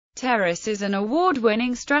Terrace is an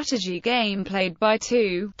award-winning strategy game played by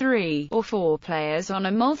 2, 3, or 4 players on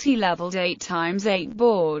a multi-leveled 8x8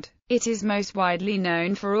 board. It is most widely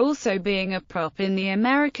known for also being a prop in the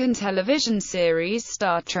American television series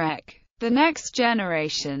Star Trek: The Next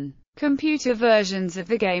Generation. Computer versions of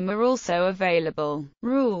the game are also available.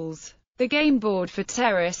 Rules: the game board for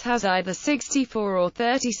Terrace has either 64 or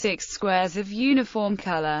 36 squares of uniform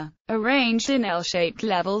color, arranged in L-shaped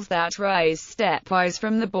levels that rise stepwise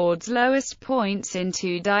from the board's lowest points in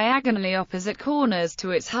 2 diagonally opposite corners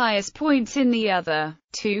to its highest points in the other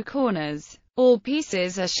 2 corners. All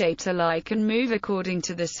pieces are shaped alike and move according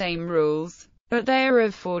to the same rules, but they are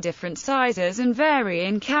of 4 different sizes and vary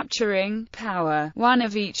in capturing power. One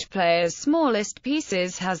of each player's smallest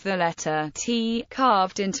pieces has the letter T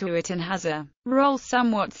carved into it and has a role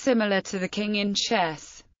somewhat similar to the king in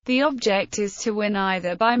chess. The object is to win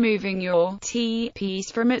either by moving your T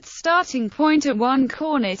piece from its starting point at one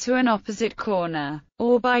corner to an opposite corner,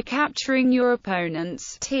 or by capturing your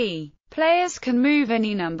opponent's T. Players can move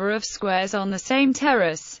any number of squares on the same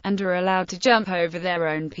terrace, and are allowed to jump over their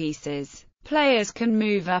own pieces. Players can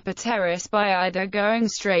move up a terrace by either going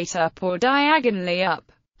straight up or diagonally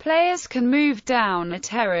up. Players can move down a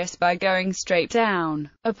terrace by going straight down.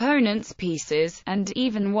 Opponents' pieces, and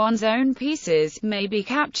even one's own pieces, may be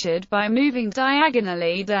captured by moving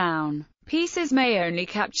diagonally down. Pieces may only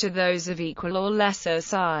capture those of equal or lesser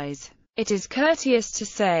size. It is courteous to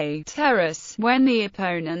say terrace when the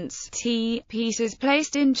opponent's T piece is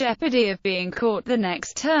placed in jeopardy of being caught the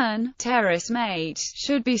next turn. Terrace mate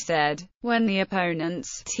should be said when the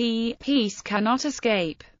opponent's T piece cannot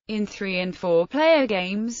escape. In 3 and 4 player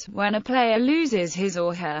games, when a player loses his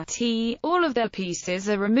or her T, all of their pieces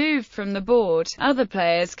are removed from the board. Other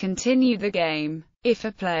players continue the game. If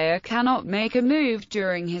a player cannot make a move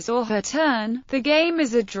during his or her turn, the game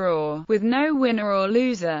is a draw, with no winner or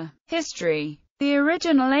loser. History: the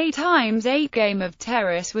original 8x8 game of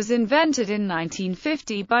Terrace was invented in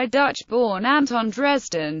 1950 by Dutch-born Anton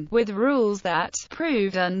Dresden, with rules that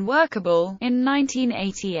proved unworkable in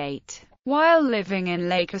 1988. While living in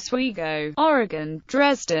Lake Oswego, Oregon,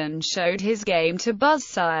 Dresden showed his game to Buzz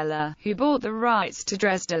Seiler, who bought the rights to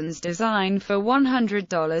Dresden's design for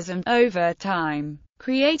 $100 and, over time,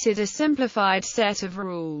 created a simplified set of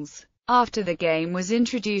rules. After the game was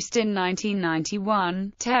introduced in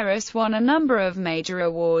 1991, Terrace won a number of major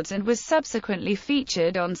awards and was subsequently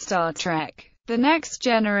featured on Star Trek: The Next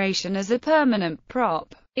Generation as a permanent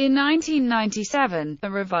prop. In 1997, a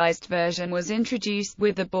revised version was introduced,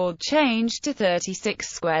 with the board changed to 36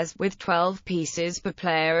 squares, with 12 pieces per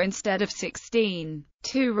player instead of 16.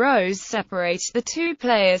 2 rows separate the 2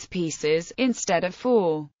 players' pieces, instead of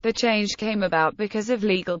 4. The change came about because of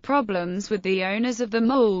legal problems with the owners of the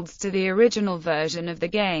molds to the original version of the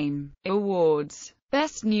game. Awards: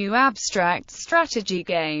 Best New Abstract Strategy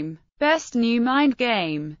Game, Best New Mind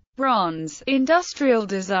Game, Bronze, Industrial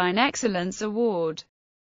Design Excellence Award.